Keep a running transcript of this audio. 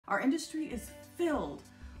Our industry is filled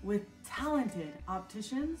with talented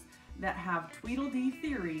opticians that have Tweedledee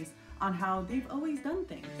theories on how they've always done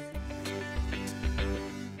things.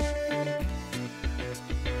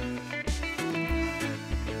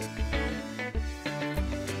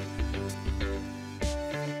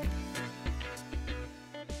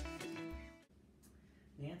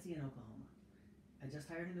 Nancy in Oklahoma. I just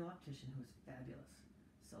hired a new optician who is fabulous.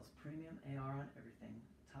 Sells premium AR on everything,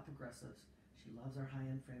 top aggressives. She loves our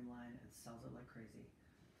high-end frame line and sells it like crazy.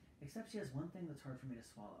 Except she has one thing that's hard for me to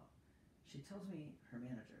swallow. She tells me, her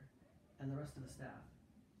manager, and the rest of the staff,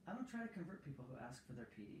 I don't try to convert people who ask for their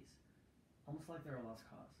PDs. Almost like they're a lost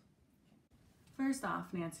cause. First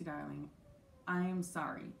off, Nancy darling, I am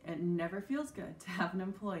sorry. It never feels good to have an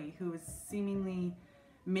employee who is seemingly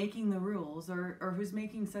making the rules or who's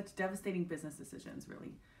making such devastating business decisions,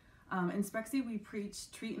 really. In Spexy, we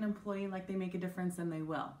preach treat an employee like they make a difference, and they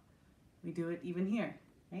will. We do it even here,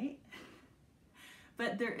 right?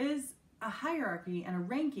 But there is a hierarchy and a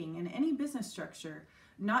ranking in any business structure,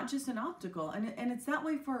 not just in optical, and it's that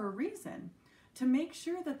way for a reason, to make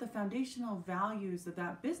sure that the foundational values of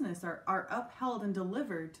that business are upheld and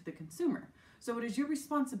delivered to the consumer. So it is your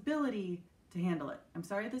responsibility to handle it. I'm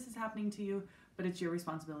sorry this is happening to you, but it's your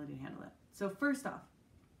responsibility to handle it. So first off,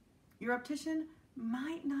 your optician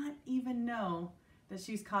might not even know that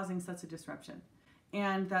she's causing such a disruption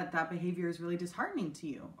and that behavior is really disheartening to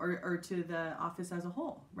you or to the office as a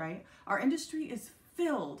whole, right? Our industry is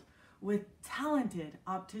filled with talented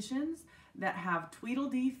opticians that have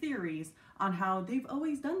Tweedledee theories on how they've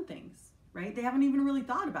always done things, right? They haven't even really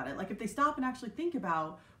thought about it. Like if they stop and actually think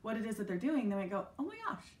about what it is that they're doing, they might go, oh my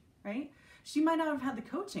gosh, right? She might not have had the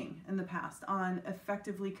coaching in the past on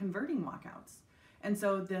effectively converting walkouts. And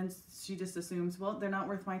so then she just assumes, well, they're not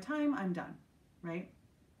worth my time, I'm done, right?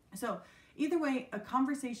 So either way, a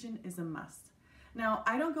conversation is a must. Now,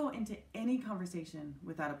 I don't go into any conversation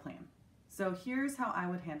without a plan. So here's how I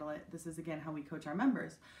would handle it. This is, again, how we coach our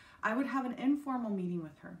members. I would have an informal meeting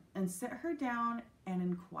with her and sit her down and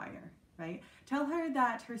inquire, right? Tell her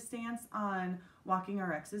that her stance on walking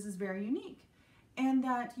RXs is very unique and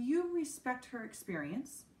that you respect her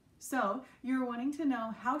experience. So you're wanting to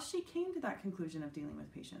know how she came to that conclusion of dealing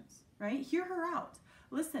with patients, right? Hear her out.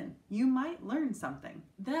 Listen, you might learn something.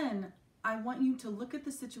 Then I want you to look at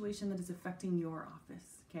the situation that is affecting your office,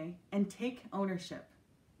 okay? And take ownership,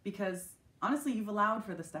 because honestly, you've allowed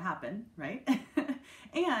for this to happen, right?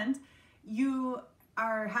 And you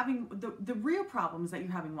are having the real problem is that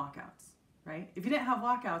you're having walkouts, right? If you didn't have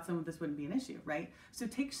walkouts, then this wouldn't be an issue, right? So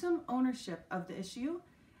take some ownership of the issue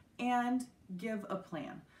and give a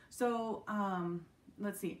plan. So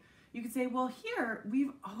let's see, you could say, well, here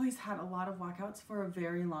we've always had a lot of walkouts for a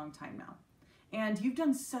very long time now. And you've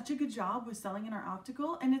done such a good job with selling in our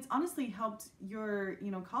optical, and it's honestly helped your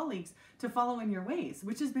colleagues to follow in your ways,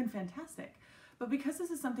 which has been fantastic. But because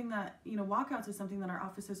this is something that, walkouts is something that our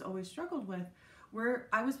office has always struggled with,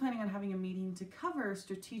 I was planning on having a meeting to cover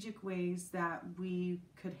strategic ways that we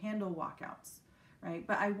could handle walkouts, right?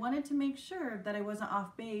 But I wanted to make sure that I wasn't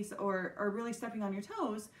off base or really stepping on your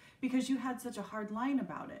toes because you had such a hard line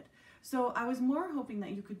about it. So I was more hoping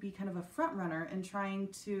that you could be kind of a front runner in trying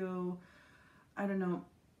to, I don't know,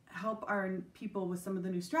 help our people with some of the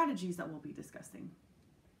new strategies that we'll be discussing,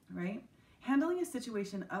 right? Handling a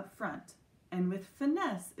situation up front and with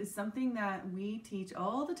finesse is something that we teach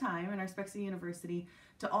all the time in our Spexy University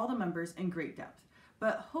to all the members in great depth.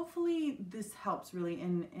 But hopefully this helps really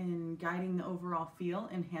in guiding the overall feel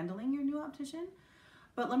and handling your new optician.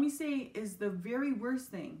 But let me say, is the very worst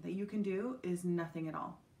thing that you can do is nothing at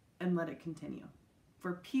all and let it continue.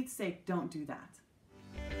 For Pete's sake, don't do that.